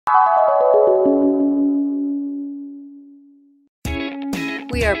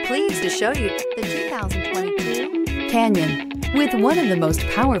We are pleased to show you the 2022 Canyon. With one of the most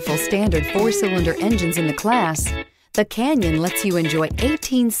powerful standard four-cylinder engines in the class, the Canyon lets you enjoy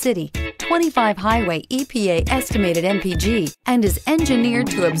 18 city, 25 highway EPA estimated MPG and is engineered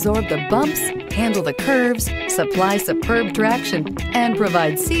to absorb the bumps, handle the curves, supply superb traction, and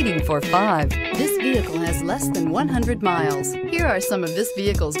provide seating for 5. This vehicle has less than 100 miles. Here are some of this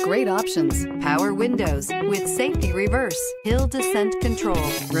vehicle's great options: power windows with safety reverse, hill descent control,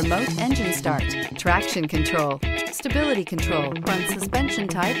 remote engine start, traction control, stability control, front suspension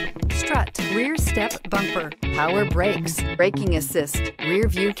type, strut, rear step bumper, power brakes, braking assist, rear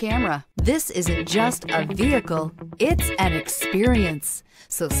view camera. This isn't just a vehicle, it's an experience.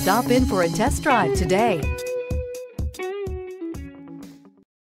 So stop in for a test drive today.